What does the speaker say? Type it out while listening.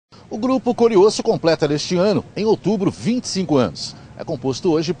O grupo Coro completa neste ano, em outubro, 25 anos. É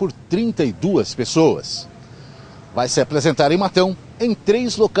composto hoje por 32 pessoas. Vai se apresentar em Matão, em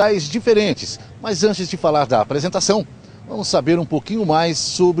 3 locais diferentes. Mas antes de falar da apresentação, vamos saber um pouquinho mais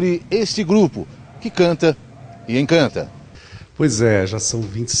sobre este grupo, que canta e encanta. Pois é, já são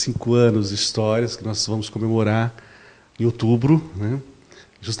 25 anos de histórias que nós vamos comemorar em outubro, né?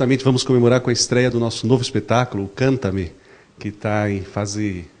 Justamente vamos comemorar com a estreia do nosso novo espetáculo, o Canta-me, que está em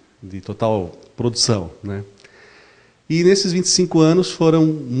fase de total produção, né? E nesses 25 anos foram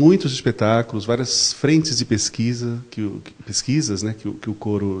muitos espetáculos, várias frentes de pesquisas que o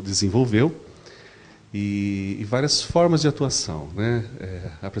Coro desenvolveu e várias formas de atuação, né?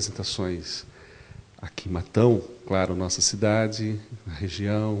 Apresentações aqui em Matão, claro, nossa cidade, na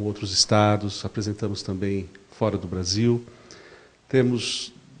região, outros estados, apresentamos também fora do Brasil.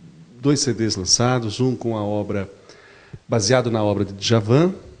 Temos 2 CDs lançados, um com a obra, baseado na obra de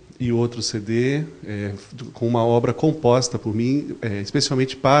Djavan, e outro CD com uma obra composta por mim,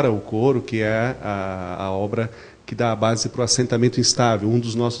 especialmente para o Coro, que é a obra que dá a base para o Assentamento Instável, um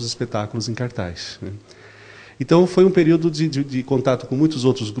dos nossos espetáculos em cartaz, né? Então foi um período de contato com muitos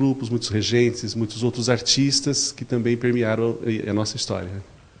outros grupos, muitos regentes, muitos outros artistas que também permearam a nossa história.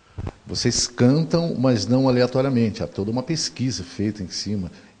 Vocês cantam, mas não aleatoriamente. Há toda uma pesquisa feita em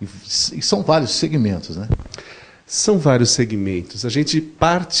cima. E são vários segmentos, né? São vários segmentos. A gente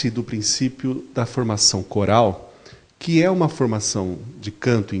parte do princípio da formação coral, que é uma formação de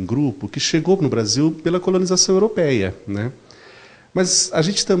canto em grupo que chegou no Brasil pela colonização europeia, né? Mas a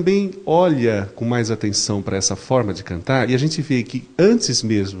gente também olha com mais atenção para essa forma de cantar e a gente vê que antes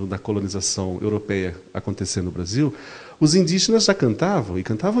mesmo da colonização europeia acontecer no Brasil, os indígenas já cantavam e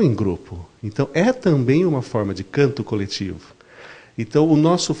cantavam em grupo. Então é também uma forma de canto coletivo. Então o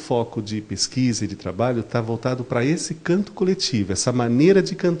nosso foco de pesquisa e de trabalho está voltado para esse canto coletivo, essa maneira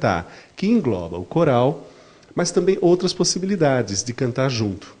de cantar, que engloba o coral, mas também outras possibilidades de cantar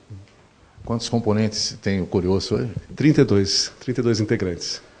junto. Quantos componentes tem o Coro hoje? 32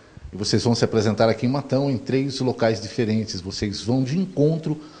 integrantes. E vocês vão se apresentar aqui em Matão em 3 locais diferentes. Vocês vão de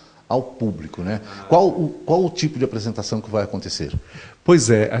encontro ao público, né? Qual o tipo de apresentação que vai acontecer?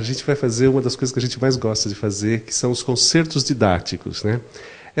 Pois é, a gente vai fazer uma das coisas que a gente mais gosta de fazer, que são os concertos didáticos, né?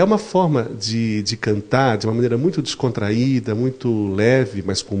 É uma forma de cantar de uma maneira muito descontraída, muito leve,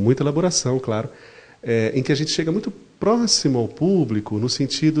 mas com muita elaboração, claro, em que a gente chega muito próximo ao público, no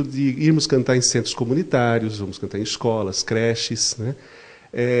sentido de irmos cantar em centros comunitários, vamos cantar em escolas, creches, né?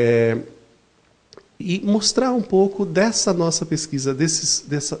 E mostrar um pouco dessa nossa pesquisa,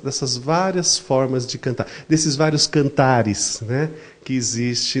 dessas várias formas de cantar, desses vários cantares, né, que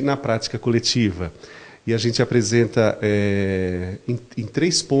existe na prática coletiva. E a gente apresenta em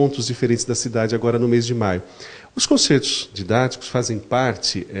 3 pontos diferentes da cidade agora no mês de maio. Os concertos didáticos fazem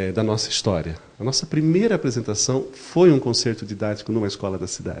parte da nossa história. A nossa primeira apresentação foi um concerto didático numa escola da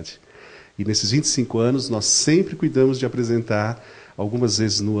cidade. E nesses 25 anos nós sempre cuidamos de apresentar algumas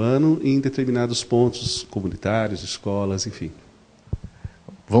vezes no ano, em determinados pontos comunitários, escolas, enfim.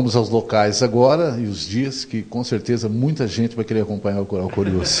 Vamos aos locais agora e os dias que, com certeza, muita gente vai querer acompanhar o Coral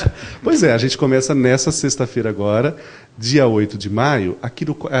Curioso. Pois é, a gente começa nessa sexta-feira agora, dia 8 de maio, aqui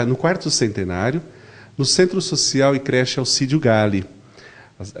no 4º Centenário, no Centro Social e Creche Alcídio Gale.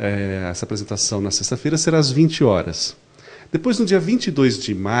 Essa apresentação na sexta-feira será às 20 horas. Depois, no dia 22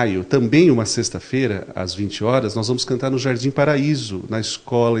 de maio, também uma sexta-feira, às 20 horas, nós vamos cantar no Jardim Paraíso, na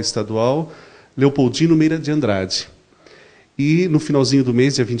Escola Estadual Leopoldino Meira de Andrade. E no finalzinho do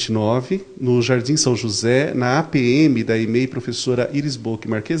mês, dia 29, no Jardim São José, na APM da EMEI professora Iris Boque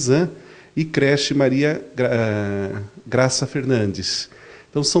Marquesan e creche Maria Graça Fernandes.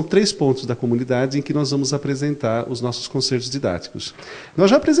 Então, são 3 pontos da comunidade em que nós vamos apresentar os nossos concertos didáticos. Nós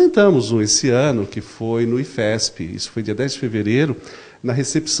já apresentamos um esse ano, que foi no IFESP, isso foi dia 10 de fevereiro, na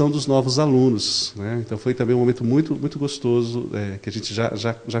recepção dos novos alunos, né? Então, foi também um momento muito, muito gostoso que a gente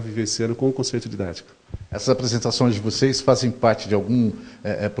já viveu esse ano com o concerto didático. Essas apresentações de vocês fazem parte de algum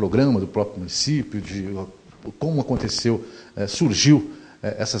programa do próprio município? Como aconteceu, surgiu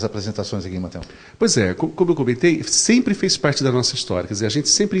essas apresentações aqui em Matão? Pois é, como eu comentei, sempre fez parte da nossa história. Quer dizer, a gente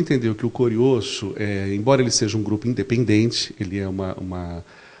sempre entendeu que o Coro Osso, embora ele seja um grupo independente, ele é uma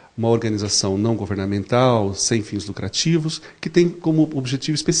organização não governamental, sem fins lucrativos, que tem como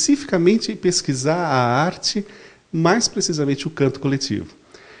objetivo especificamente pesquisar a arte, mais precisamente o canto coletivo.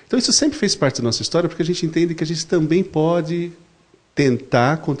 Então isso sempre fez parte da nossa história, porque a gente entende que a gente também pode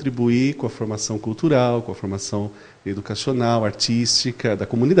tentar contribuir com a formação cultural, com a formação educacional, artística da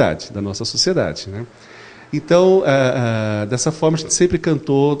comunidade, da nossa sociedade, né? Então, dessa forma, a gente sempre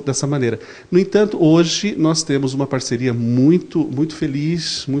cantou dessa maneira. No entanto, hoje nós temos uma parceria muito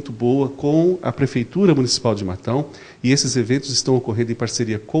feliz, muito boa com a Prefeitura Municipal de Matão, e esses eventos estão ocorrendo em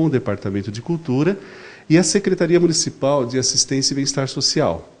parceria com o Departamento de Cultura e a Secretaria Municipal de Assistência e Bem-Estar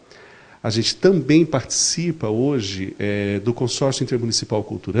Social. A gente também participa hoje do Consórcio Intermunicipal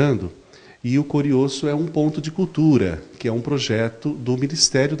Culturando, e o Coro e Osso é um ponto de cultura, que é um projeto do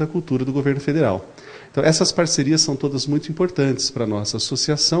Ministério da Cultura do Governo Federal. Então, essas parcerias são todas muito importantes para a nossa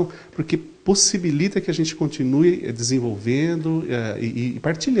associação, porque possibilita que a gente continue desenvolvendo e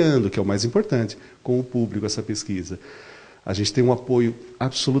partilhando, que é o mais importante, com o público essa pesquisa. A gente tem um apoio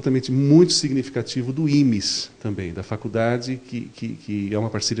absolutamente muito significativo do IMES também, da faculdade, que é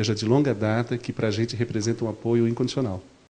uma parceria já de longa data, que para a gente representa um apoio incondicional.